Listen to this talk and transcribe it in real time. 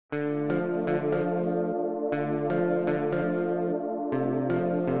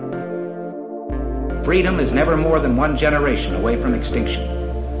freedom is never more than one generation away from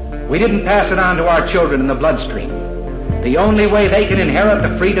extinction. We didn't pass it on to our children in the bloodstream. The only way they can inherit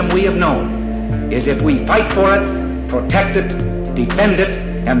the freedom we have known is if we fight for it, protect it, defend it,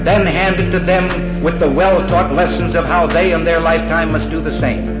 and then hand it to them with the well-taught lessons of how they in their lifetime must do the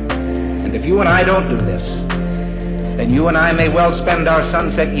same. And if you and I don't do this, then you and I may well spend our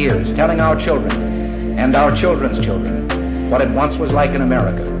sunset years telling our children and our children's children what it once was like in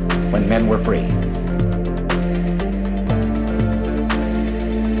America when men were free.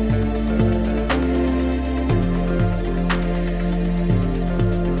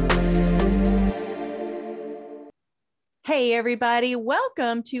 Hey everybody,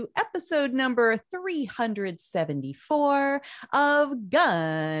 welcome to episode number 374 of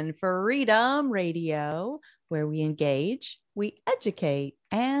Gun Freedom Radio, where we engage, we educate,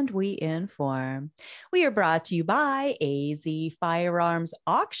 and we inform. We are brought to you by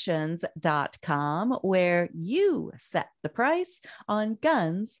azfirearmsauctions.com, where you set the price on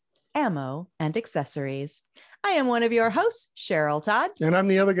guns, ammo, and accessories. I am one of your hosts, Cheryl Todd. And I'm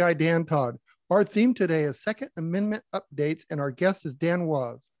the other guy, Dan Todd. Our theme today is Second Amendment updates, and our guest is Dan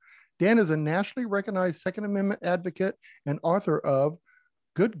Was. Dan is a nationally recognized Second Amendment advocate and author of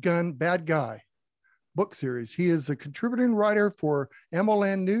Good Gun, Bad Guy book series. He is a contributing writer for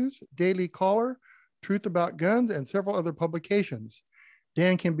AmmoLand News, Daily Caller, Truth About Guns, and several other publications.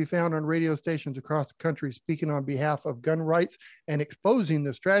 Dan can be found on radio stations across the country speaking on behalf of gun rights and exposing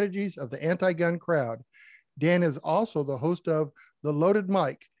the strategies of the anti-gun crowd. Dan is also the host of The Loaded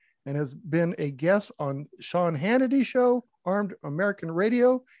Mic, and has been a guest on Sean Hannity's show, Armed American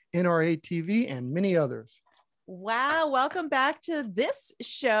Radio, NRA TV, and many others. Wow, welcome back to this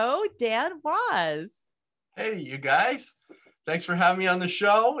show, Dan Was. Hey, you guys. Thanks for having me on the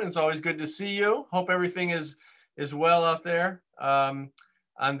show. It's always good to see you. Hope everything is well out there on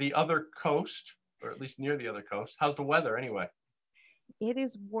the other coast, or at least near the other coast. How's the weather anyway? It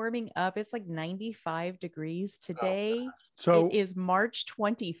is warming up. It's like 95 degrees today. Oh, so it is March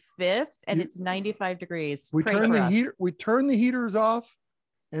 25th and it's 95 degrees. We Pray turn for the us. heater, we turn the heaters off,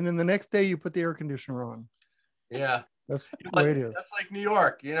 and then the next day you put the air conditioner on. Yeah. That's the way it is. That's like New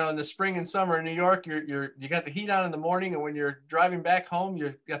York. You know, in the spring and summer in New York, you got the heat on in the morning, and when you're driving back home,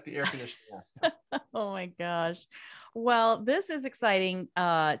 you got the air conditioner on. Oh my gosh. Well, this is exciting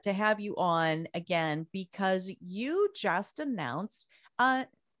to have you on again, because you just announced,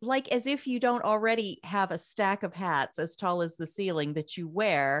 like as if you don't already have a stack of hats as tall as the ceiling that you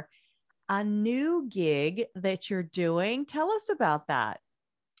wear, a new gig that you're doing. Tell us about that.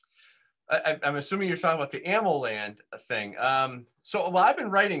 I'm assuming you're talking about the AmmoLand thing. So I've been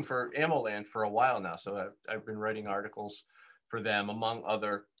writing for AmmoLand for a while now. So I've been writing articles for them, among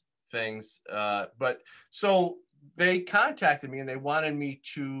other things. But so they contacted me and they wanted me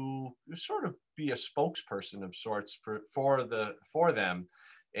to sort of be a spokesperson of sorts for them.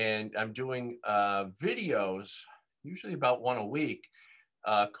 And I'm doing videos, usually about one a week,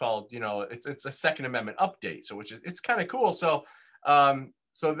 called, it's a Second Amendment update. So it's kind of cool. So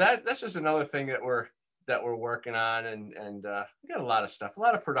that's just another thing that we're working on, and we got a lot of stuff, a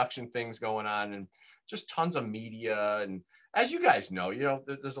lot of production things going on, and just tons of media. And as you guys know,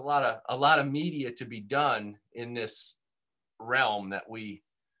 there's a lot of media to be done in this realm that we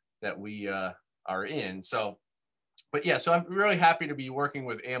are in. So, but yeah, so I'm really happy to be working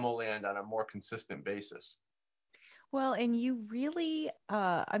with AmmoLand on a more consistent basis. Well, and you really,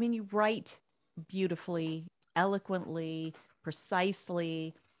 you write beautifully, eloquently,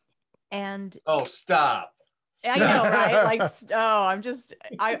 precisely, and oh, stop. I know, right?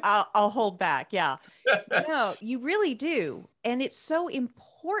 I'll hold back. Yeah. No, you really do. And it's so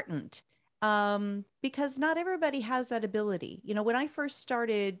important because not everybody has that ability. When I first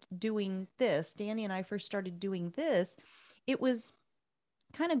started doing this, Danny and I first started doing this, it was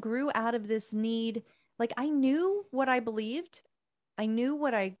kind of grew out of this need. Like, I knew what I believed. I knew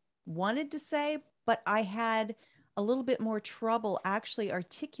what I wanted to say, but I had a little bit more trouble actually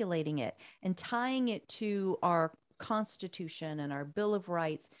articulating it and tying it to our Constitution and our Bill of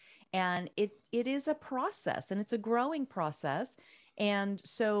Rights. And it is a process, and it's a growing process. And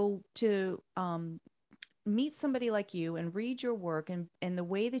so to meet somebody like you and read your work and the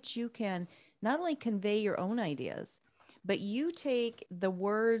way that you can not only convey your own ideas, but you take the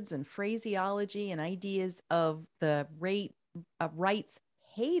words and phraseology and ideas of the rights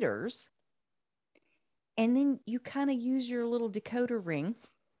haters, and then you kind of use your little decoder ring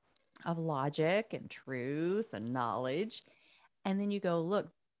of logic and truth and knowledge. And then you go, look,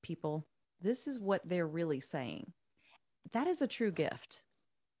 people, this is what they're really saying. That is a true gift.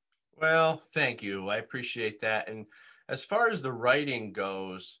 Well, thank you. I appreciate that. And as far as the writing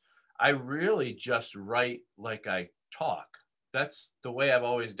goes, I really just write like I talk. That's the way I've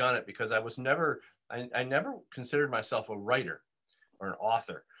always done it, because I never considered myself a writer or an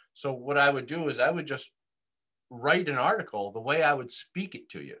author. So what I would do is I would just write an article the way I would speak it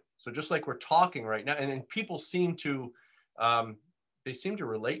to you. So just like we're talking right now, and then people seem to, they seem to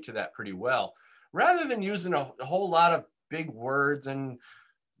relate to that pretty well, rather than using a whole lot of big words and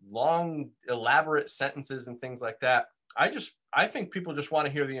long, elaborate sentences and things like that. I think people just want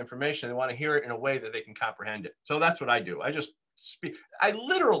to hear the information. They want to hear it in a way that they can comprehend it. So that's what I do. I just speak. I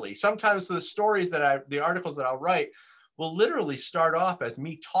literally, sometimes the the articles that I'll write will literally start off as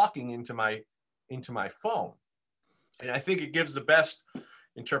me talking into my phone. And I think it gives the best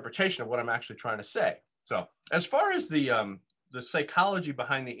interpretation of what I'm actually trying to say. So as far as the psychology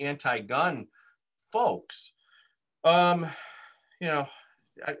behind the anti-gun folks, you know,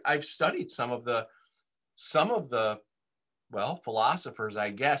 I've studied some of the well, philosophers, I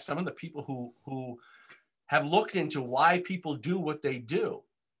guess, some of the people who have looked into why people do what they do,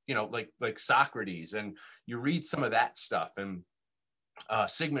 you know, like Socrates, and you read some of that stuff, and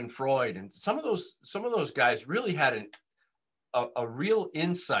Sigmund Freud, and some of those guys really had a real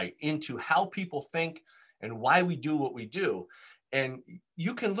insight into how people think and why we do what we do. And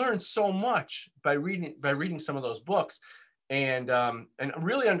you can learn so much by reading some of those books, and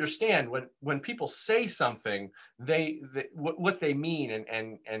really understand when people say something, what they mean,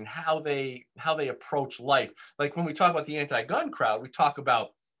 and how they approach life. Like when we talk about the anti-gun crowd, we talk about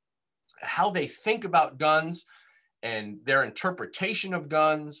how they think about guns and their interpretation of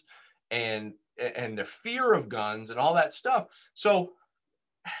guns and the fear of guns and all that stuff. So,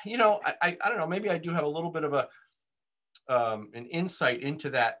 you know, I don't know, maybe I do have a little bit of an insight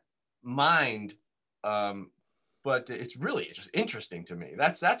into that mind, but it's just interesting to me.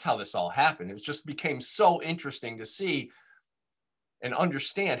 That's how this all happened. It just became so interesting to see and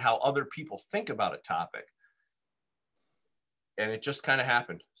understand how other people think about a topic, and it just kind of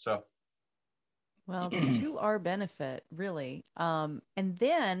happened. So, well, it's to our benefit, really. And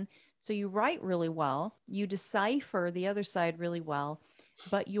then, so you write really well, you decipher the other side really well,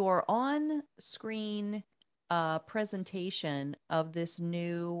 but your on-screen presentation of this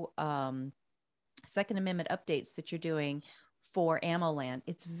new Second Amendment updates that you're doing for AmmoLand,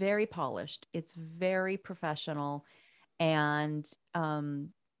 it's very polished, it's very professional. And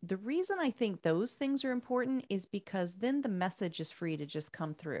the reason I think those things are important is because then the message is free to just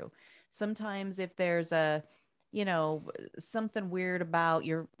come through. Sometimes if there's something weird about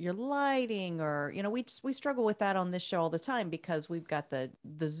your lighting, or, we struggle with that on this show all the time because we've got the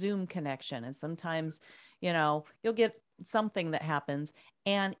Zoom connection. And sometimes, you'll get something that happens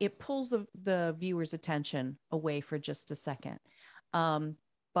and it pulls the viewer's attention away for just a second.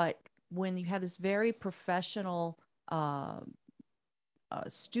 But when you have this very professional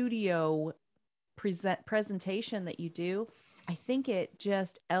studio presentation that you do, I think it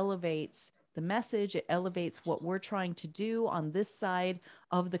just elevates the message. It elevates what we're trying to do on this side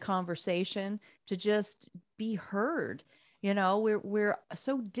of the conversation to just be heard. We're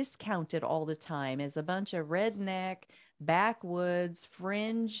so discounted all the time as a bunch of redneck, backwoods,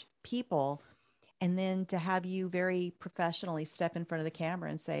 fringe people. And then to have you very professionally step in front of the camera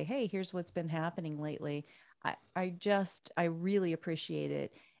and say, hey, here's what's been happening lately. I really appreciate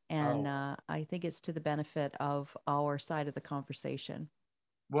it. And I think it's to the benefit of our side of the conversation.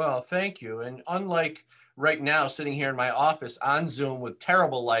 Well, thank you. And unlike right now, sitting here in my office on Zoom with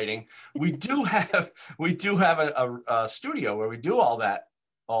terrible lighting, we do have a studio where we do all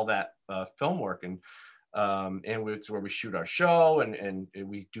that film work, and it's where we shoot our show, and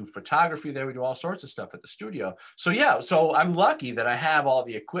we do photography there. We do all sorts of stuff at the studio. So I'm lucky that I have all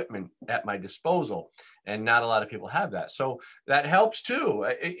the equipment at my disposal, and not a lot of people have that. So that helps too.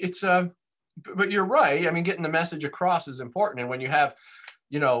 But you're right. I mean, getting the message across is important. And when you have,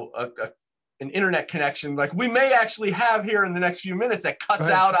 an internet connection like we may actually have here in the next few minutes that cuts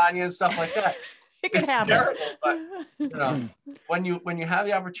out on you and stuff like that, it's happen. Terrible. But when you have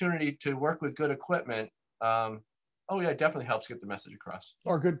the opportunity to work with good equipment, it definitely helps get the message across.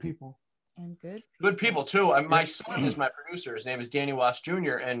 Or good people. And good people too. My son is my producer. His name is Danny Wass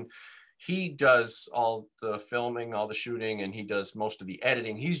Jr. and he does all the filming, all the shooting, and he does most of the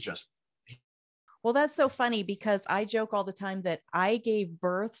editing. Well, that's so funny because I joke all the time that I gave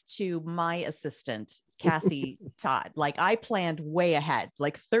birth to my assistant, Cassie Todd. Like I planned way ahead,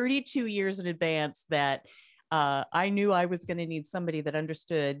 like 32 years in advance, that I knew I was going to need somebody that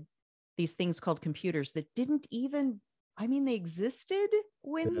understood these things called computers that didn't even, they existed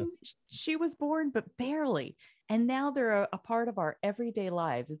when she was born, but barely. and now they're a part of our everyday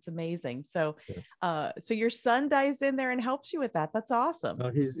lives. It's amazing. So so your son dives in there and helps you with that. That's awesome.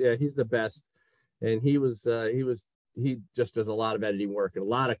 Oh, he's the best. And he just does a lot of editing work and a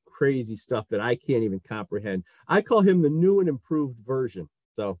lot of crazy stuff that I can't even comprehend. I call him the new and improved version.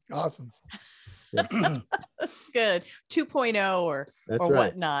 So awesome. Yeah. That's good. 2.0 or That's or right.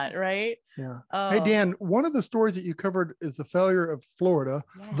 whatnot, right? Yeah. Oh, Hey, Dan, one of the stories that you covered is the failure of Florida,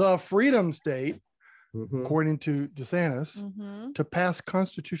 yes. the Freedom State, Mhm. according to DeSantis, Mhm. to pass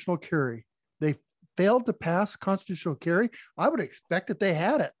constitutional carry. They failed to pass constitutional carry. I would expect that they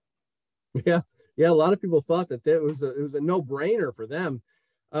had it. Yeah. Yeah. A lot of people thought that it was a no-brainer for them.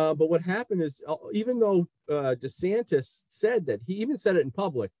 But what happened is, even though DeSantis said that, he even said it in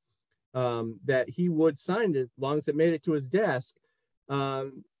public, that he would sign it as long as it made it to his desk,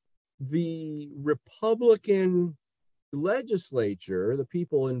 the Republican legislature, the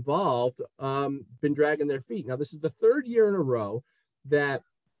people involved, been dragging their feet. Now, this is the third year in a row that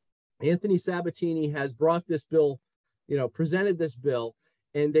Anthony Sabatini has brought this bill, presented this bill,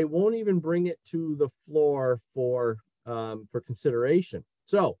 and they won't even bring it to the floor for consideration.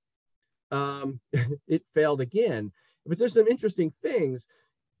 So it failed again. But there's some interesting things.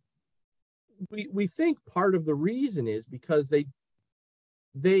 We think part of the reason is because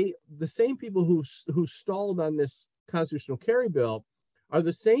the same people who stalled on this constitutional carry bill are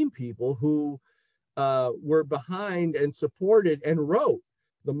the same people who were behind and supported and wrote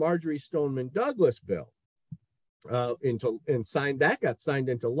the Marjory Stoneman Douglas bill got signed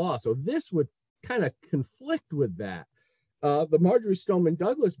into law. So this would kind of conflict with that. The Marjory Stoneman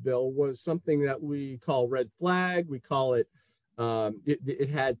Douglas bill was something that we call red flag. We call it. It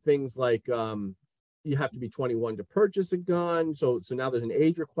had things like you have to be 21 to purchase a gun. So now there's an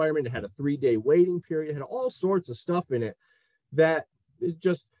age requirement. It had a 3-day waiting period. It had all sorts of stuff in it that it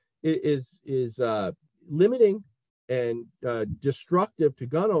just is limiting and destructive to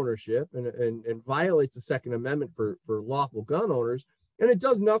gun ownership and violates the Second Amendment for lawful gun owners. And it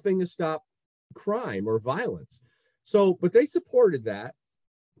does nothing to stop crime or violence. So, but they supported that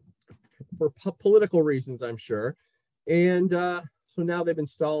for political reasons, I'm sure. And so now they've been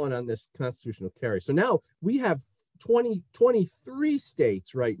stalling on this constitutional carry. So now we have 23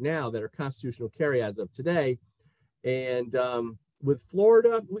 states right now that are constitutional carry as of today. And with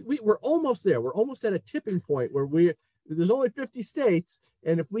Florida, we're almost there. We're almost at a tipping point where there's only 50 states.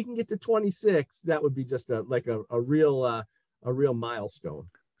 And if we can get to 26, that would be just a real milestone.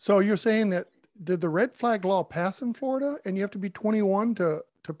 So you're saying that did the red flag law pass in Florida and you have to be 21 to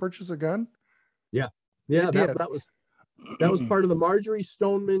purchase a gun? Yeah. That was part of the Marjory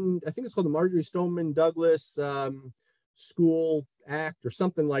Stoneman, I think it's called the Marjory Stoneman Douglas School Act or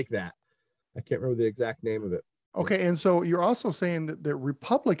something like that. I can't remember the exact name of it. Okay. And so you're also saying that the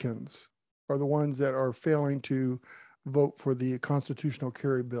Republicans are the ones that are failing to vote for the constitutional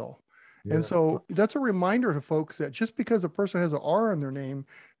carry bill. Yeah. And so that's a reminder to folks that just because a person has an R in their name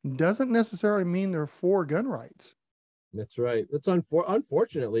doesn't necessarily mean they're for gun rights. That's right. That's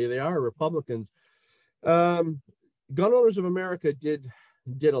unfortunately, they are Republicans. Gun Owners of America did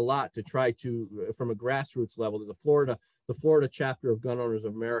a lot to try to, from a grassroots level, the Florida chapter of Gun Owners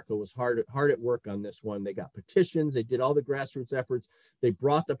of America was hard at work on this one. They got petitions. They did all the grassroots efforts. They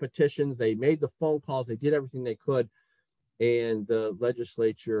brought the petitions. They made the phone calls. They did everything they could. And the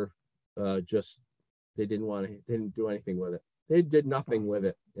legislature they didn't do anything with it. They did nothing with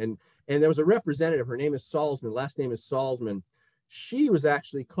it. And there was a representative, her name is Salzman, last name is Salzman. She was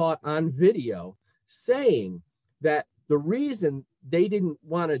actually caught on video saying that the reason the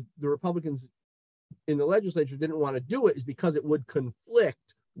Republicans in the legislature didn't want to do it is because it would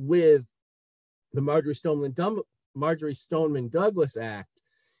conflict with the Marjory Stoneman Douglas Act.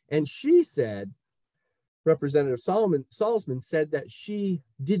 And she said, Representative Salzman said that she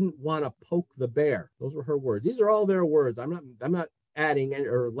didn't want to poke the bear. Those were her words. These are all their words. I'm not adding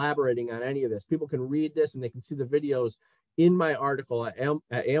or elaborating on any of this. People can read this and they can see the videos in my article at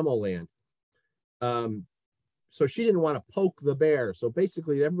AmmoLand. So she didn't want to poke the bear. So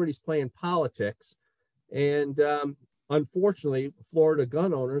basically everybody's playing politics. And unfortunately, Florida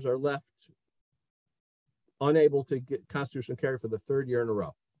gun owners are left unable to get constitutional carry for the third year in a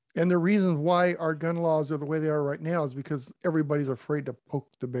row. And the reasons why our gun laws are the way they are right now is because everybody's afraid to poke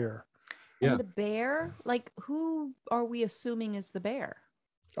the bear. And the bear, like, who are we assuming is the bear?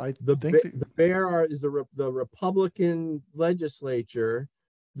 The bear is the Republican legislature.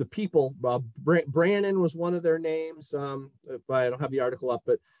 The people, Brannon was one of their names. But I don't have the article up,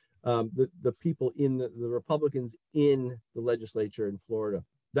 but the people in the Republicans in the legislature in Florida.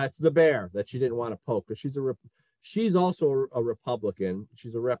 That's the bear that she didn't want to poke because she's also a Republican.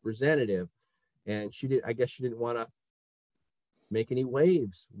 She's a representative, and I guess she didn't want to make any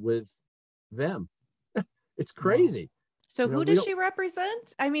waves with them. It's crazy. So You know, who does she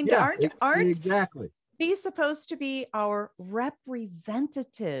represent? I mean, aren't exactly these supposed to be our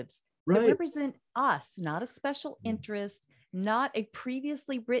representatives that right? represent us, not a special interest, not a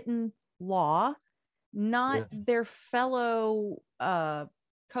previously written law, not their fellow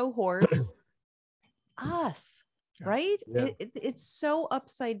cohorts, us, right? Yeah. It's so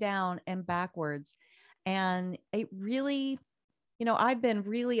upside down and backwards. And it really, you know, I've been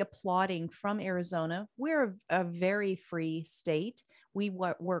really applauding from Arizona. We're a very free state. We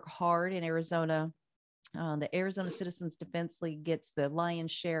work hard in Arizona. The Arizona Citizens Defense League gets the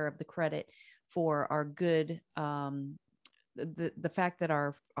lion's share of the credit for our good, the fact that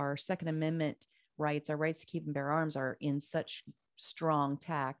our Second Amendment rights, our rights to keep and bear arms, are in such strong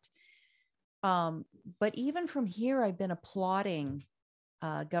tact. But even from here, I've been applauding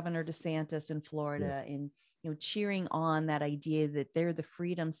Governor DeSantis in Florida and, you know, cheering on that idea that they're the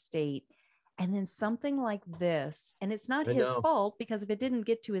freedom state. And then something like this, and it's not his fault, because if it didn't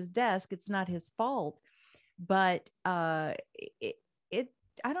get to his desk, it's not his fault. But I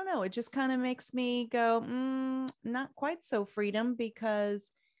don't know, it just kind of makes me go, not quite so freedom,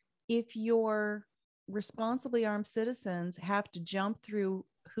 because if your responsibly armed citizens have to jump through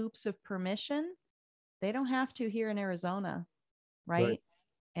hoops of permission, they don't have to here in Arizona, right?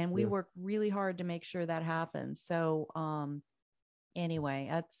 And we work really hard to make sure that happens. So anyway,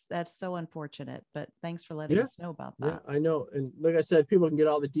 that's so unfortunate, but thanks for letting us know about that. Yeah, I know. And like I said, people can get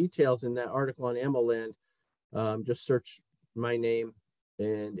all the details in that article on AmmoLand. Just search my name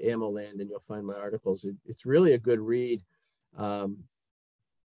and AmmoLand and you'll find my articles. It's really a good read.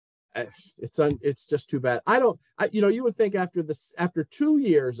 It's just too bad. You would think after 2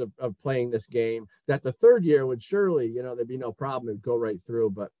 years of playing this game, that the third year would surely, you know, there'd be no problem. It'd go right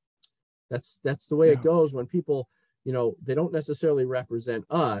through, but that's the way it goes when people, you know, they don't necessarily represent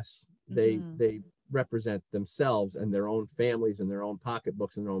us. They represent themselves and their own families and their own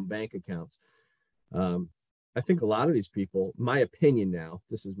pocketbooks and their own bank accounts. I think a lot of these people, my opinion now,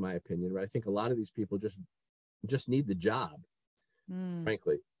 this is my opinion, right? I think a lot of these people just need the job,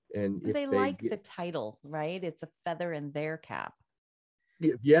 frankly. And if they like the title, right? It's a feather in their cap.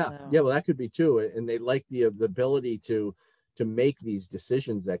 Well, that could be too. And they like the ability to make these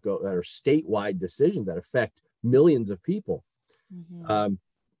decisions that are statewide decisions that affect millions of people.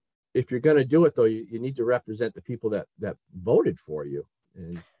 If you're going to do it, though, you need to represent the people that voted for you.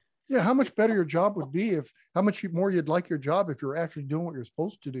 And how much better your job would be how much more you'd like your job if you're actually doing what you're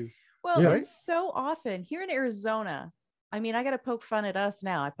supposed to do. Well, it's so often here in Arizona. I mean, I got to poke fun at us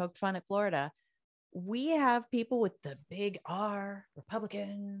now. I poked fun at Florida. We have people with the big R,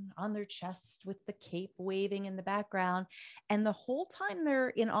 Republican, on their chest with the cape waving in the background. And the whole time they're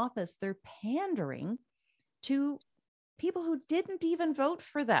in office, they're pandering to people who didn't even vote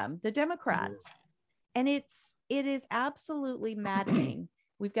for them, the Democrats. And it is absolutely maddening.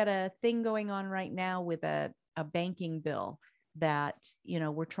 We've got a thing going on right now with a banking bill that, you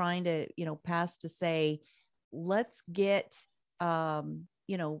know, we're trying to, you know, pass to say, let's get,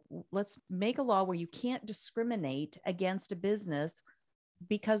 let's make a law where you can't discriminate against a business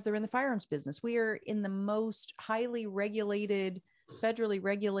because they're in the firearms business. We are in the most highly regulated, federally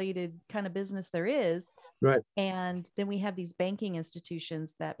regulated kind of business there is. Right. And then we have these banking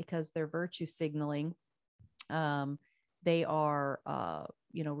institutions that, because they're virtue signaling, they are,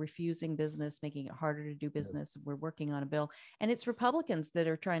 refusing business, making it harder to do business. We're working on a bill, and it's Republicans that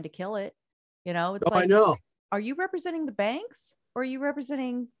are trying to kill it. You know, it's I know. Are you representing the banks or are you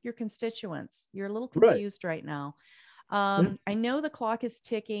representing your constituents? You're a little confused right now. I know the clock is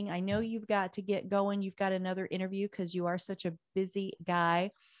ticking. I know you've got to get going. You've got another interview because you are such a busy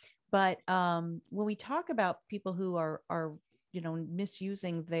guy. But when we talk about people who are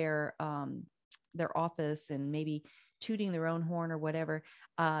misusing their office and maybe tooting their own horn or whatever,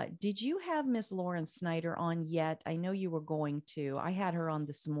 did you have Miss Lauren Snyder on yet? I know you were going to. I had her on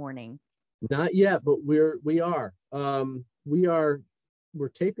this morning. Not yet, but we're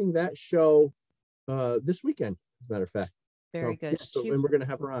taping that show this weekend, as a matter of fact. Very good. And we're going to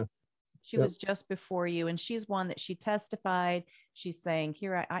have her on. She was just before you, and she's one that she testified. She's saying,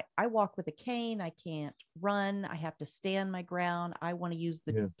 here, I walk with a cane. I can't run. I have to stand my ground. I want to use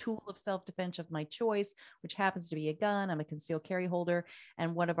the tool of self-defense of my choice, which happens to be a gun. I'm a concealed carry holder.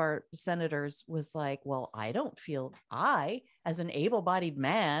 And one of our senators was like, well, I don't feel as an able-bodied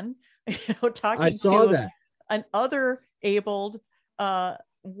man, talking to an other abled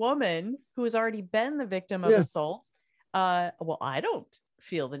woman who has already been the victim of assault. Well, I don't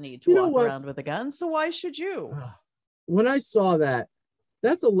feel the need to walk around with a gun, so why should you? When I saw that,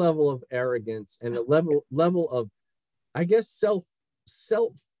 that's a level of arrogance and a level of, I guess,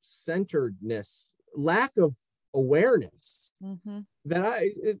 self-centeredness, lack of awareness.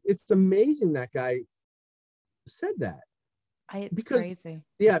 That it's amazing that guy said that. It's crazy.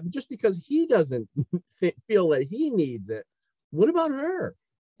 Yeah, just because he doesn't feel that he needs it. What about her?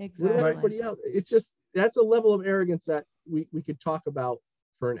 Exactly. What about everybody else? It's just, that's a level of arrogance that we could talk about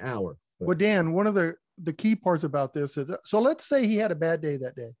for an hour. Well, Dan, one of the key parts about this is, so let's say he had a bad day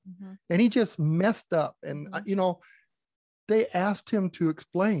that day and he just messed up. And, you know, they asked him to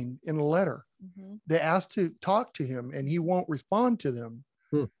explain in a letter. They asked to talk to him and he won't respond to them.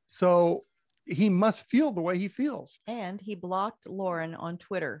 So he must feel the way he feels. And he blocked Lauren on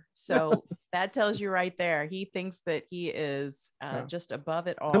Twitter. So that tells you right there. He thinks that he is just above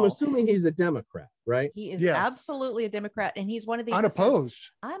it all. I'm assuming he's a Democrat, right? He is absolutely a Democrat. And he's one of these unopposed.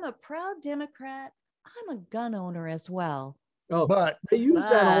 Says, I'm a proud Democrat. I'm a gun owner as well. Oh, but they use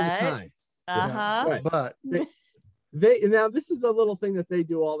that all the time. Right. But they now, this is a little thing that they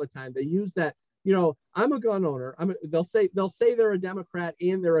do all the time. They use that, you know, I'm a gun owner. They'll say they're a Democrat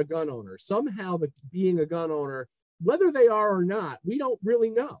and they're a gun owner. Somehow being a gun owner, whether they are or not, we don't really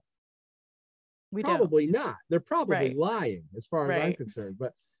know. Probably not. They're probably lying as far as I'm concerned.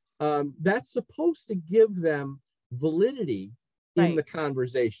 But that's supposed to give them validity in the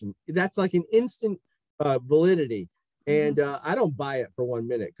conversation. That's like an instant validity. And I don't buy it for 1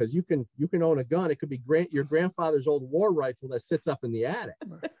 minute, because you can own a gun. It could be your grandfather's old war rifle that sits up in the attic.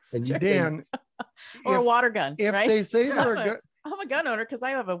 And you, Dan, or a water gun. If they say they're I'm a gun owner because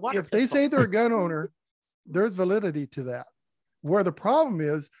I have a water If they say they're a gun owner, there's validity to that. Where the problem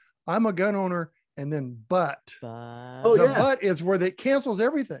is, I'm a gun owner, and then but is where they cancels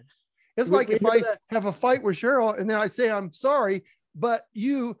everything. It's like if I have a fight with Cheryl and then I say I'm sorry, but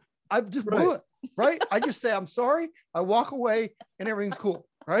I've just blew it. Right? I just say I'm sorry, I walk away, and everything's cool.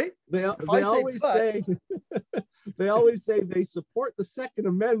 Right? They always say they support the Second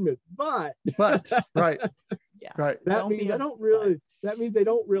Amendment, but right. That means they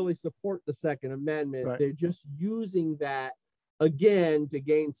don't really support the Second Amendment. Right. They're just using that again to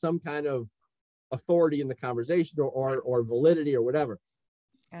gain some kind of authority in the conversation or validity or whatever.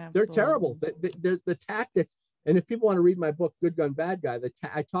 Absolutely. They're terrible. They're the tactics. And if people want to read my book, Good Gun, Bad Guy,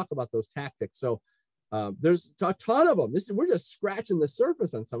 I talk about those tactics. So there's a ton of them. We're just scratching the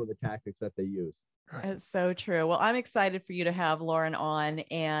surface on some of the tactics that they use. It's so true. Well, I'm excited for you to have Lauren on.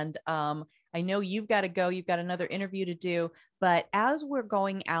 And I know you've got to go. You've got another interview to do. But as we're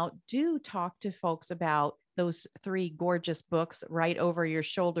going out, do talk to folks about those 3 gorgeous books right over your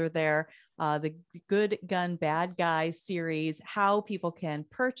shoulder there. The Good Gun, Bad Guy series, how people can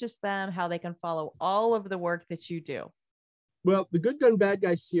purchase them, how they can follow all of the work that you do. Well, the Good Gun, Bad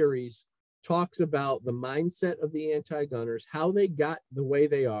Guy series talks about the mindset of the anti-gunners, how they got the way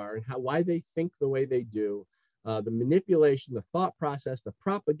they are, and why they think the way they do, the manipulation, the thought process, the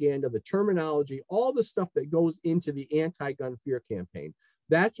propaganda, the terminology, all the stuff that goes into the anti-gun fear campaign.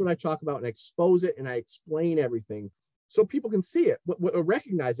 That's what I talk about, and I expose it and I explain everything so people can see it,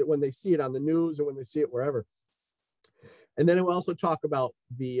 recognize it when they see it on the news or when they see it wherever. And then I will also talk about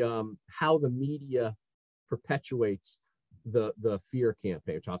the how the media perpetuates the fear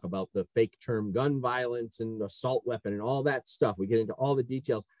campaign. We talk about the fake term gun violence and assault weapon and all that stuff. We get into all the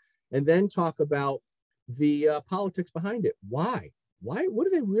details, and then talk about the politics behind it. Why? What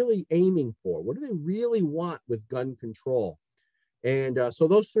are they really aiming for? What do they really want with gun control? And so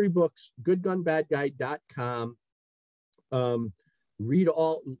those 3 books, goodgunbadguy.com, read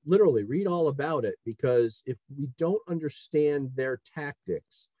all about it, because if we don't understand their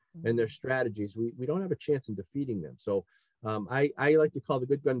tactics and their strategies, we don't have a chance in defeating them. So I like to call the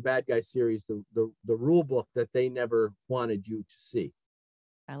Good Gun, Bad Guy series the rule book that they never wanted you to see.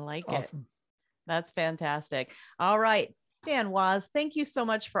 I like it. That's fantastic. All right, Dan Waz, thank you so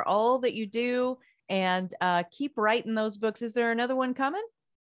much for all that you do. And keep writing those books. Is there another one coming?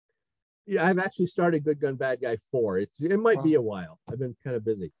 Yeah, I've actually started Good Gun, Bad Guy 4. It might be a while. I've been kind of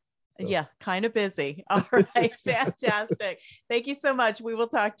busy. So. Yeah, kind of busy. All right, fantastic. Thank you so much. We will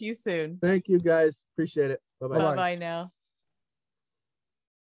talk to you soon. Thank you, guys. Appreciate it. Bye-bye. Bye-bye now.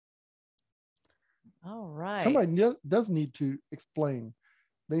 All right. Somebody does need to explain.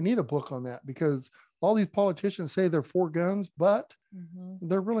 They need a book on that, because all these politicians say they're for guns, but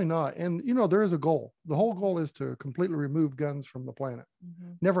they're really not. And, you know, there is a goal. The whole goal is to completely remove guns from the planet.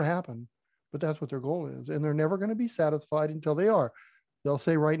 Never happened, but that's what their goal is. And they're never going to be satisfied until they are. They'll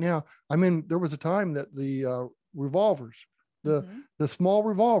say right now, I mean, there was a time that the revolvers, the small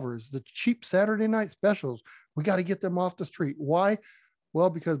revolvers, the cheap Saturday night specials, we got to get them off the street. Why? Well,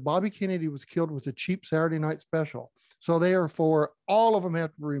 because Bobby Kennedy was killed with a cheap Saturday night special. So therefore, all of them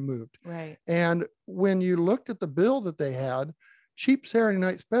have to be removed. Right. And when you looked at the bill that they had, cheap Saturday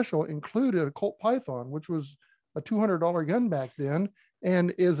night special included a Colt Python, which was a $200 gun back then,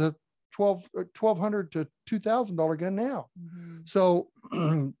 and is a $1,200 to $2,000 gun now. Mhm. So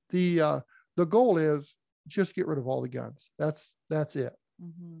the goal is just get rid of all the guns. That's it.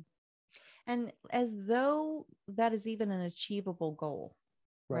 Mhm. And as though that is even an achievable goal,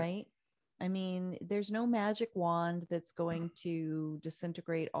 Right. right? I mean, there's no magic wand that's going to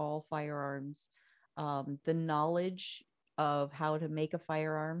disintegrate all firearms. The knowledge of how to make a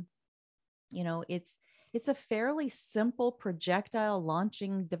firearm, it's a fairly simple projectile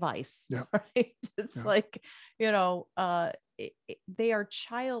launching device, Yeah. right? It's Yeah. like, they are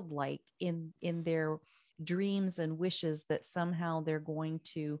childlike in their dreams and wishes that somehow they're going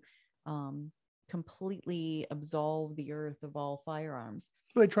to completely absolve the earth of all firearms.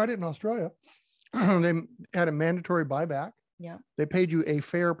 They tried it in Australia. They had a mandatory buyback. Yeah. They paid you a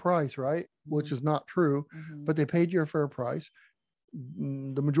fair price, right? Which is not true, Mhm. but they paid you a fair price.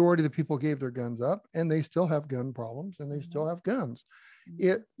 The majority of the people gave their guns up, and they still have gun problems, and they still have guns.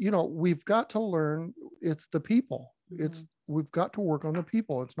 We've got to learn. It's the people. We've got to work on the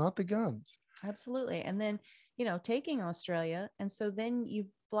people. It's not the guns. Absolutely. And then, taking Australia. And so then you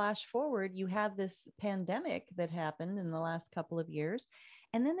flash forward, you have this pandemic that happened in the last couple of years.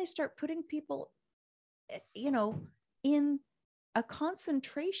 And then they start putting people, in a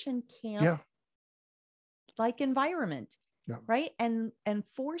concentration camp like environment, right? And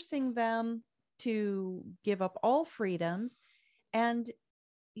forcing them to give up all freedoms. And,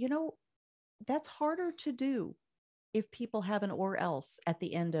 that's harder to do if people have an or else at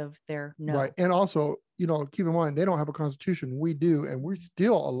the end of their no. Right. And also, keep in mind, they don't have a constitution. We do. And we're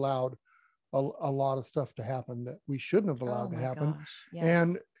still allowed a lot of stuff to happen that we shouldn't have allowed to happen. Gosh, yes.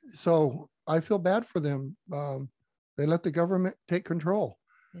 And so I feel bad for them. They let the government take control.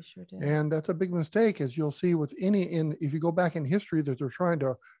 They sure do. And that's a big mistake, as you'll see with if you go back in history that they're trying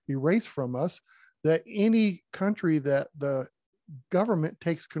to erase from us, that any country that the government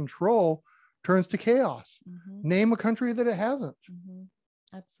takes control turns to chaos. Mhm. Name a country that it hasn't. Mhm.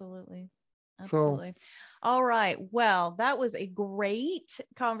 Absolutely. All right. Well, that was a great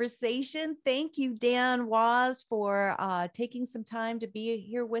conversation. Thank you, Dan Waz, for taking some time to be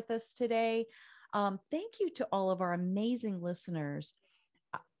here with us today. Thank you to all of our amazing listeners.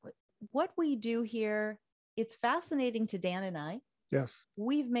 What we do here, it's fascinating to Dan and I. Yes.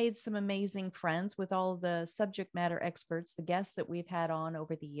 We've made some amazing friends with all the subject matter experts, the guests that we've had on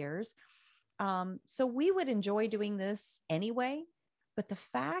over the years. So we would enjoy doing this anyway, but the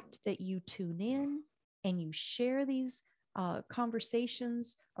fact that you tune in and you share these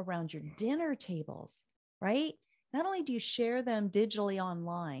conversations around your dinner tables, right? Not only do you share them digitally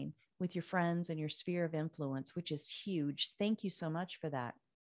online with your friends and your sphere of influence, which is huge. Thank you so much for that.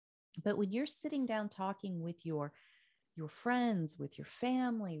 But when you're sitting down talking with your friends, with your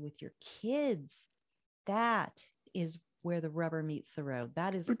family, with your kids, that is where the rubber meets the road.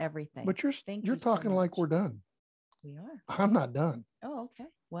 That is everything. But you're so talking like much. we're done. We are. I'm not done. Oh, okay.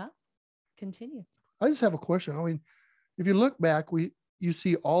 Well, continue. I just have a question. I mean, if you look back, you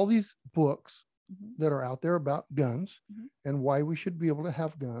see all these books that are out there about guns and why we should be able to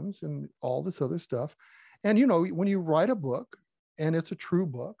have guns and all this other stuff. And, when you write a book and it's a true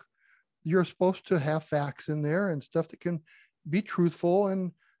book, you're supposed to have facts in there and stuff that can be truthful.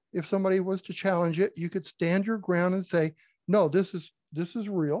 And if somebody was to challenge it, you could stand your ground and say, no, this is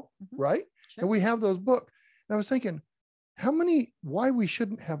real, right? Sure. And we have those books. And I was thinking, why we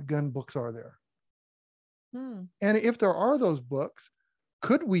shouldn't have gun books are there? And if there are those books,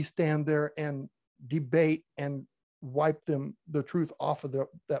 could we stand there and debate and wipe the truth off of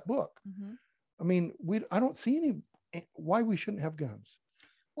that book? I mean, I don't see why we shouldn't have guns.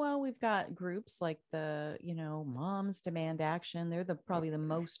 Well, we've got groups like the, Moms Demand Action. They're probably the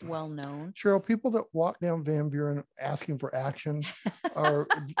most well-known. Cheryl, people that walk down Van Buren asking for action are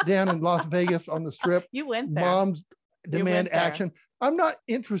down in Las Vegas on the Strip. You went there. Moms Demand Action. I'm not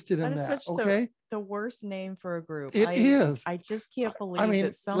interested in that. Such okay. The worst name for a group. It is. I just can't believe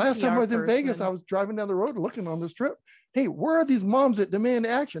that some last time I was in Vegas, person... I was driving down the road looking on the Strip. Hey, where are these moms that demand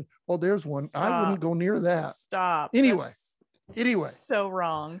action? Oh, there's one. Stop. I wouldn't go near that. Stop. Anyway. So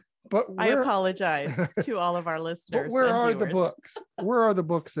wrong. But I apologize to all of our listeners. But where are the books? Where are the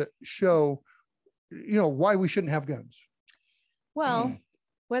books that show, why we shouldn't have guns? Well,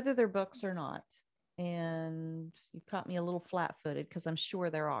 whether they're books or not, and you caught me a little flat-footed because I'm sure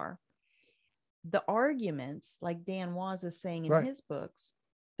there are. The arguments, like Dan Waz is saying in his books,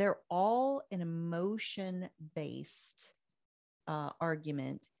 they're all an emotion-based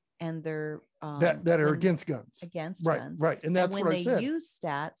argument, and they're that are when- against guns. against Right, guns. right. And that's when what I they said. use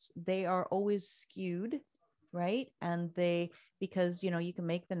stats, they are always skewed, right? And because you can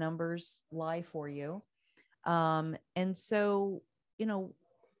make the numbers lie for you. And so,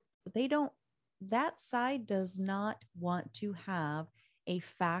 that side does not want to have a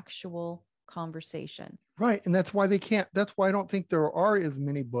factual conversation. Right. And that's why they can't. That's why I don't think there are as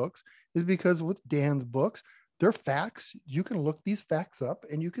many books, is because with Dan's books, they're facts. You can look these facts up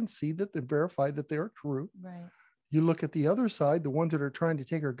and you can see that they verify that they are true. Right. You look at the other side, the ones that are trying to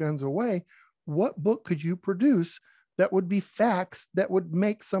take our guns away. What book could you produce that would be facts that would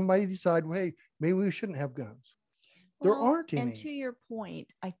make somebody decide, well, hey, maybe we shouldn't have guns? There aren't any. And to your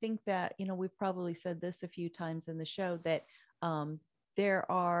point, I think that, we've probably said this a few times in the show, that there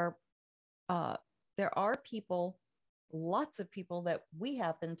are people, lots of people that we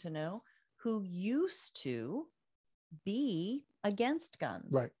happen to know, who used to be against guns.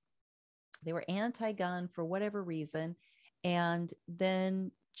 Right. They were anti-gun for whatever reason. And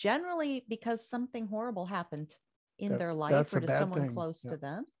then generally because something horrible happened in their life or to someone close to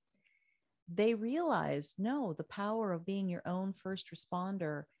them, they realized, no, the power of being your own first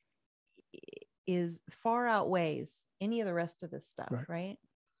responder is far outweighs any of the rest of this stuff. Right.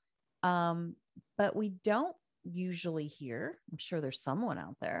 But we don't usually hear, I'm sure there's someone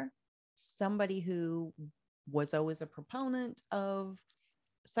out there, somebody who was always a proponent of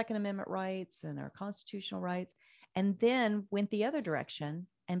Second Amendment rights and our constitutional rights, and then went the other direction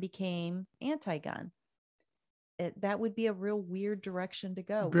and became anti-gun. That would be a real weird direction to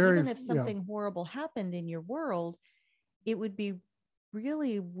go. Even if something horrible happened in your world, it would be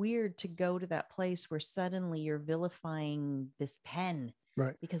really weird to go to that place where suddenly you're vilifying this pen,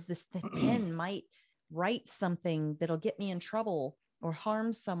 right? Because this pen might write something that'll get me in trouble or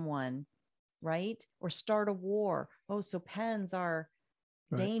harm someone, right? Or start a war. Oh, so pens are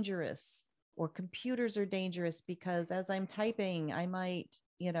dangerous, or computers are dangerous because as I'm typing, I might,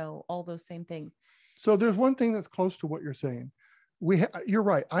 all those same things. So there's one thing that's close to what you're saying. You're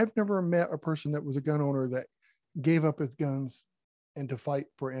right. I've never met a person that was a gun owner that gave up his guns and to fight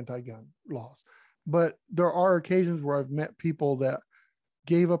for anti-gun laws. But there are occasions where I've met people that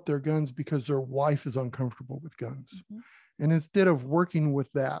gave up their guns because their wife is uncomfortable with guns. Mm-hmm. And instead of working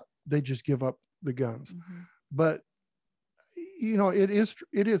with that, they just give up the guns. Mm-hmm. But it is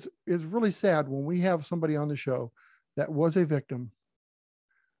really sad when we have somebody on the show that was a victim,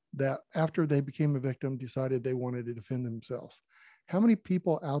 that after they became a victim decided they wanted to defend themselves. How many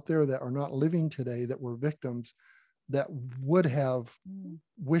people out there that are not living today that were victims that would have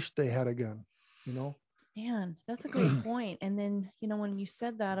wished they had a gun, Man, that's a great point. And then, when you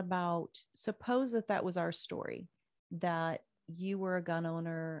said that about, suppose that was our story, that you were a gun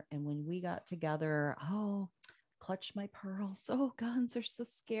owner, and when we got together, clutch my pearls. Oh, guns are so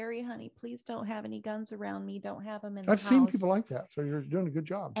scary, honey. Please don't have any guns around me. Don't have them in the house. I've seen people like that. So you're doing a good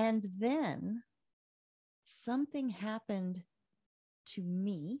job. And then something happened to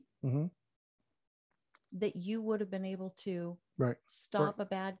me that you would have been able to stop a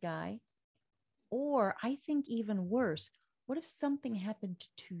bad guy. Or I think even worse, what if something happened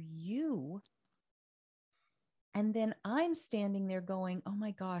to you? And then I'm standing there going, oh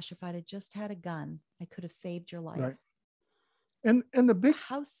my gosh, if I'd have just had a gun, I could have saved your life. Right. And the big,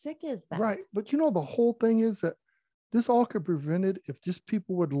 how sick is that? Right. But the whole thing is that this all could be prevented if just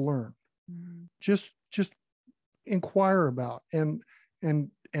people would learn, just inquire about and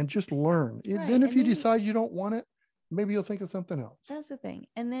just learn. Right. Then if you decide you don't want it, maybe you'll think of something else. That's the thing.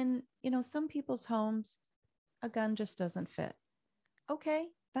 And then, some people's homes, a gun just doesn't fit. Okay,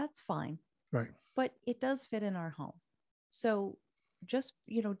 that's fine. Right. But it does fit in our home. So just,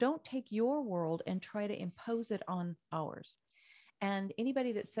 don't take your world and try to impose it on ours. And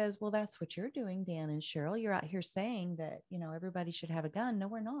anybody that says, well, that's what you're doing, Dan and Cheryl, you're out here saying that, everybody should have a gun. No,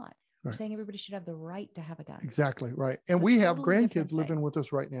 we're not. We're saying everybody should have the right to have a gun. Exactly. Right. And we have grandkids living with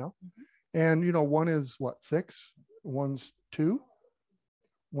us right now. Mm-hmm. And, one is 6, one's 2,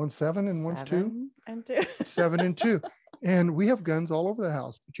 one's 7, and one's 2. And 2. 7 and 2. And we have guns all over the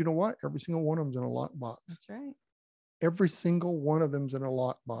house. But you know what? Every single one of them's in a lock box. That's right. Every single one of them's in a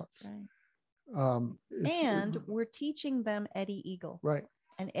lock box. That's right. And we're teaching them Eddie Eagle. Right.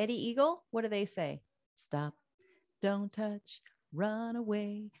 And Eddie Eagle, what do they say? Stop, don't touch, run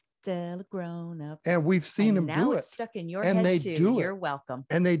away, tell a grown up. And we've seen them do it. Now it's stuck in your head too. You're welcome.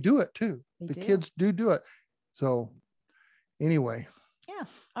 And they do it too. The kids do it. So anyway. Yeah.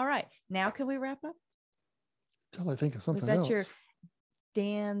 All right. Now can we wrap up? Until I think of something else. Was that your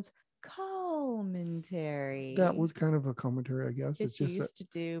Dan's commentary. That was kind of a commentary, I guess. that It's you just used to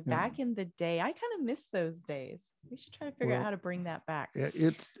do yeah. back in the day. I kind of miss those days. We should try to figure out Well, how to bring that back.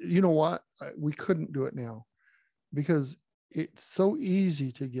 it's, you know what? We couldn't do it now because it's so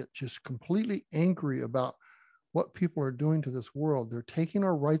easy to get just completely angry about what people are doing to this world. They're taking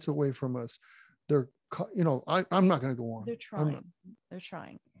our rights away from us. They're, you know, I'm not going to go on. They're I'm not- trying. They're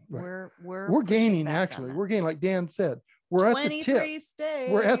trying. Right. We're We're pushing gaining, back on actually. that. We're gaining, like Dan said. We're at the 23 tip.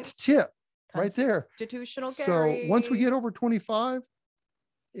 states. We're at the tip right there. Constitutional So carry. once we get over 25,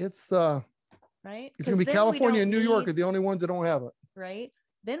 it's right, going 'Cause to be then we California don't and New York need- are the only ones that don't have it. right.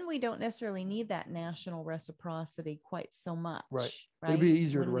 Then we don't necessarily need that national reciprocity quite so much. Right. Right. It'd be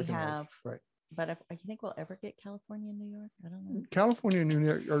easier When to we recognize. have, Right. but if I think we'll ever get California and New York, I don't know. California and New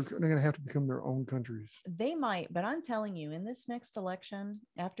York are going to have to become their own countries. They might, but I'm telling you, in this next election,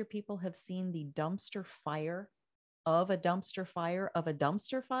 after people have seen the dumpster fire of a dumpster fire of a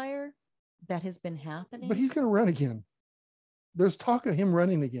dumpster fire that has been happening. But he's going to run again. There's talk of him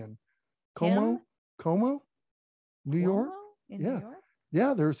running again. Como, New York. Cuomo in Yeah. New York?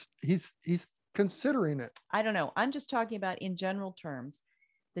 Yeah, he's considering it. I don't know. I'm just talking about in general terms.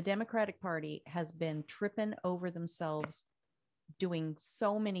 The Democratic Party has been tripping over themselves, doing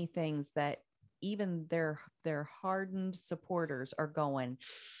so many things that even their hardened supporters are going,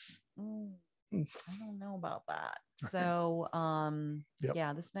 I don't know about that. So Yep.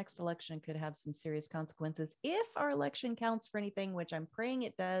 yeah, this next election could have some serious consequences if our election counts for anything, which I'm praying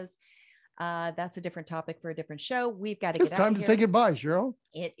it does. That's a different topic for a different show. We've got to It's get out time of to here. say goodbye, Cheryl.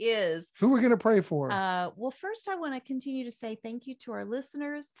 It is. Who are we going to pray for? Well, first, I want to continue to say thank you to our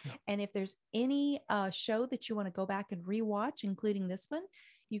listeners. Yeah. And if there's any show that you want to go back and rewatch, including this one,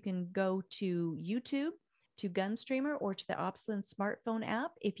 you can go to YouTube, to Gunstreamer, or to the Opslin smartphone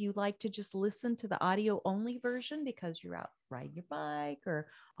app. If you like to just listen to the audio only version because you're out riding your bike or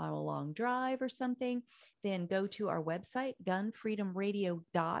on a long drive or something, then go to our website,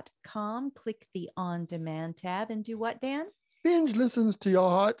 gunfreedomradio.com, click the on demand tab, and do what, Dan? Binge listens to your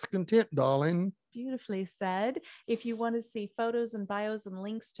heart's content, darling. Beautifully said. If you want to see photos and bios and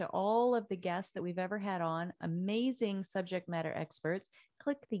links to all of the guests that we've ever had on, amazing subject matter experts,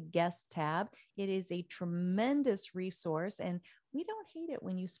 click the guest tab. It is a tremendous resource, and we don't hate it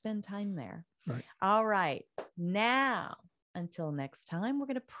when you spend time there. Right. All right. Now, until next time, we're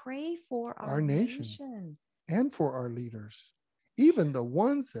going to pray for our nation. And for our leaders, even the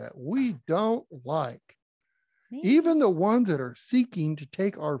ones that we don't like. Man, Even the ones that are seeking to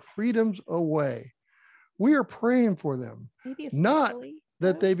take our freedoms away. We are praying for them, maybe not especially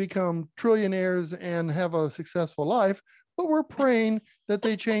that they those. become trillionaires and have a successful life, but we're praying that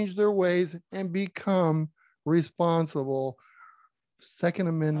they change their ways and become responsible Second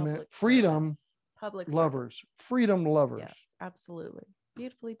Amendment Public freedom servants. Public lovers, servants. freedom lovers. Yes, absolutely.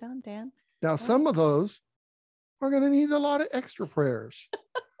 Beautifully done, Dan. Now, some of those are going to need a lot of extra prayers.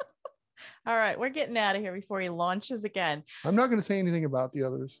 All right, we're getting out of here before he launches again. I'm not going to say anything about the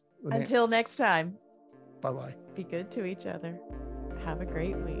others. Until next time, Bye-bye. be good to each other. Have a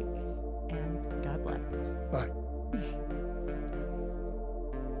great week, and God bless. Bye.